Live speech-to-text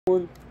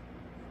Alright,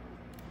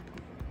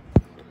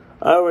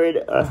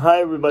 hi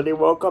everybody,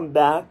 welcome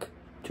back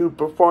to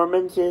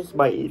Performances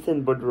by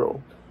Ethan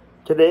Boudreau.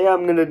 Today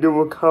I'm going to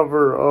do a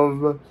cover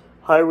of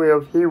Highway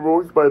of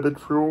Heroes by the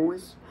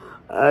Trews,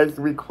 as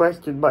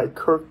requested by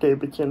Kirk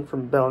Davidson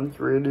from Bounce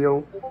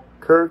Radio.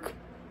 Kirk,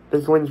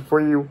 this one's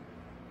for you.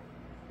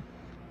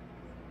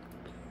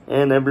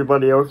 And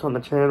everybody else on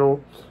the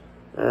channel,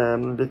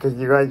 because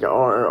you guys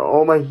are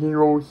all my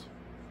heroes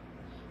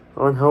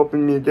on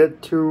helping me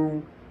get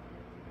to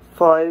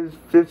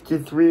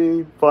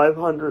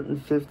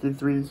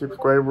 553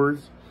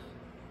 subscribers.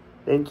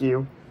 Thank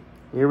you.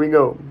 Here we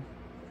go.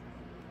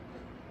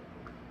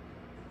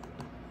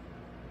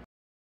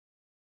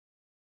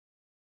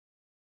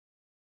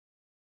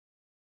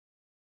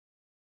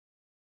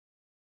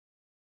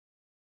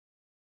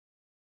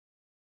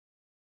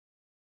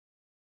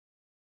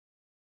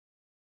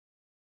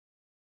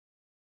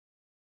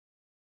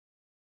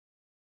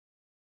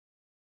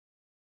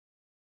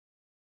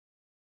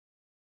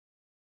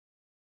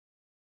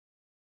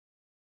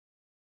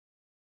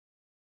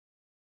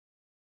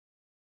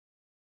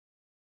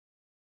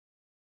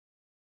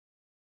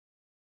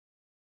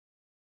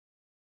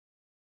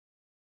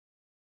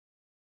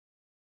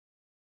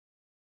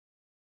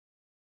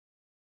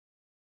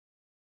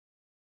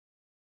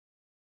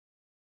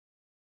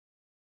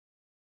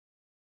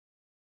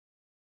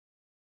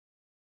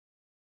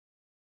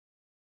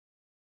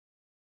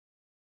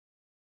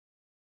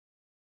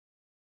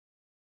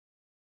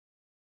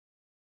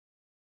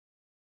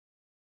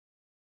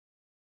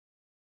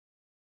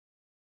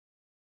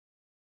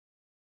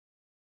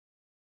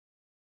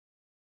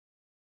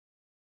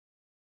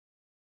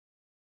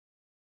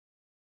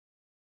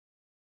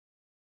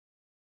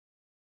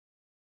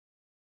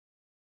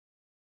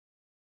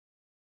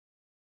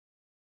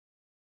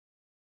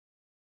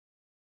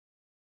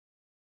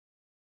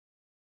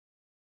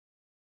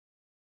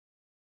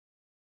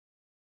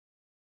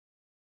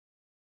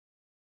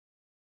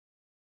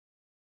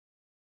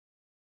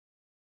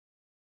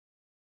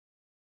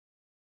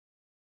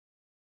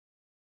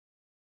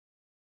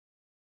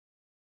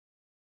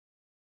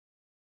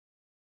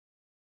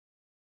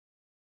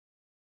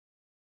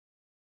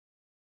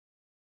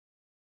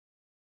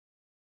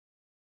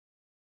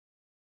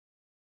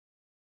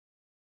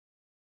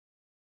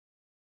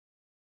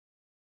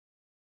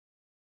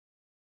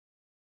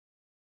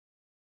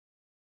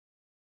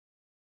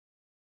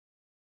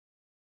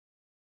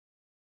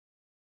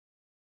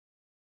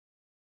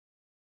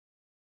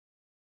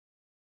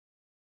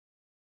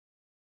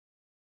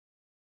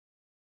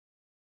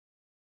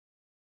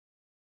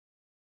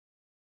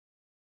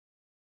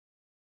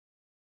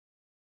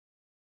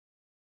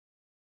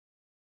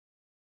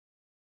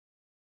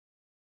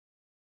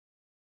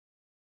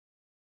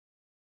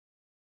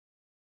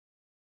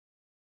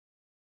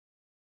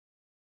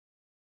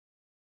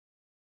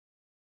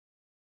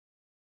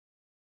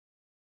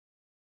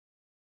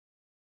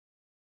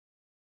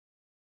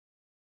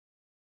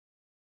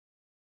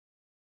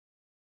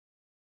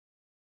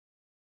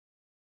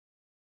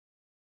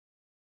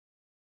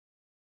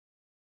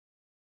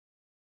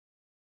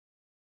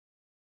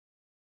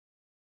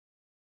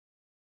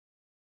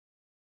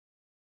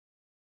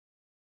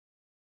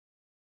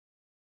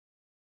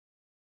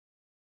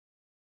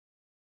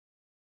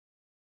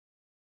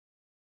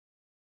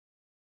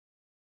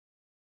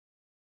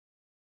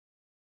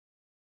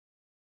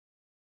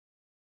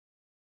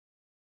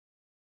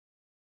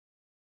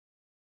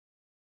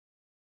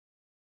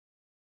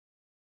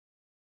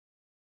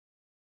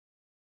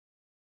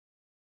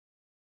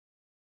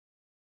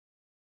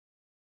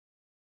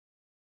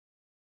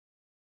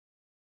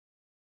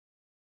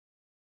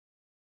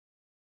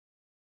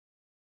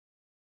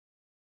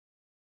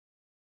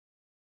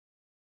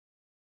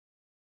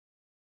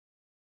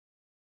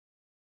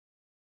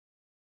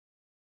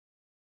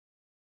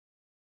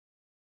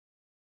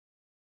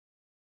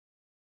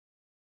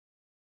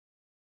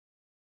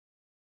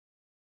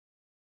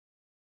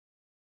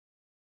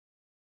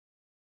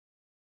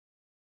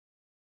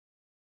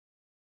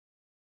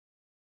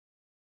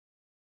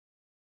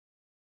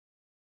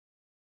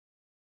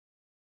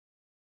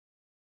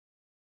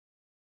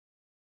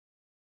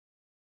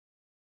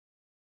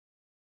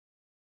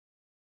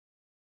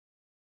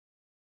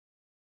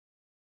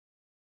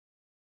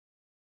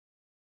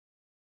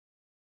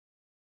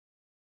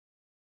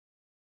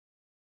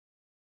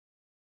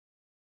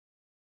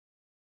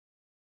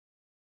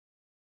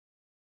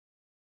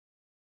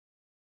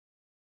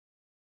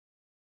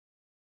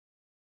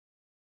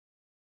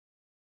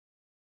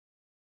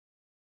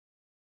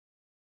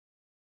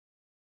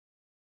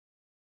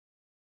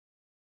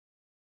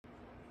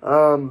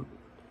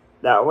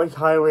 That was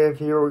Highway of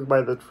Heroes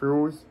by the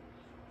Trews.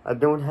 I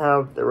don't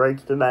have the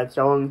rights to that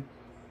song,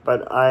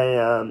 but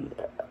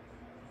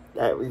that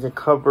was a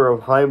cover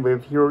of Highway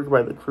of Heroes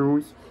by the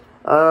Trews.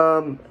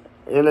 And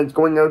it's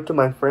going out to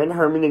my friend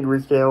Harmony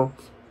Grisdale,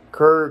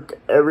 Kirk,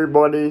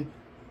 everybody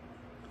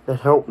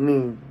that helped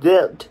me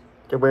get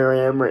to where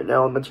I am right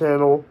now on the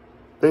channel.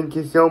 Thank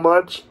you so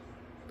much,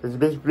 because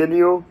this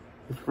video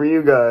is for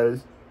you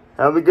guys.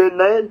 Have a good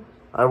night.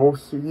 I will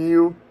see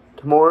you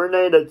tomorrow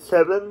night at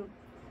 7,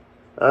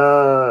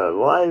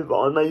 live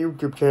on my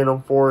YouTube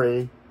channel for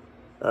a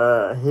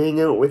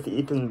hangout with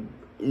Ethan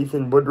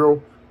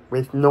Woodrow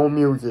with no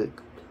music.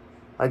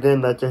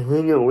 Again, that's a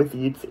hangout with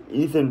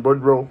Ethan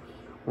Woodrow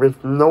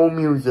with no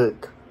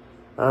music,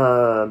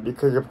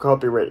 because of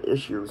copyright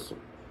issues.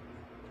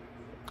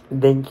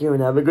 Thank you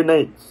and have a good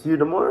night. See you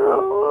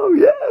tomorrow.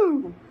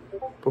 Yeah.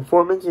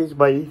 Performances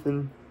by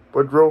Ethan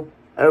Woodrow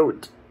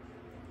out.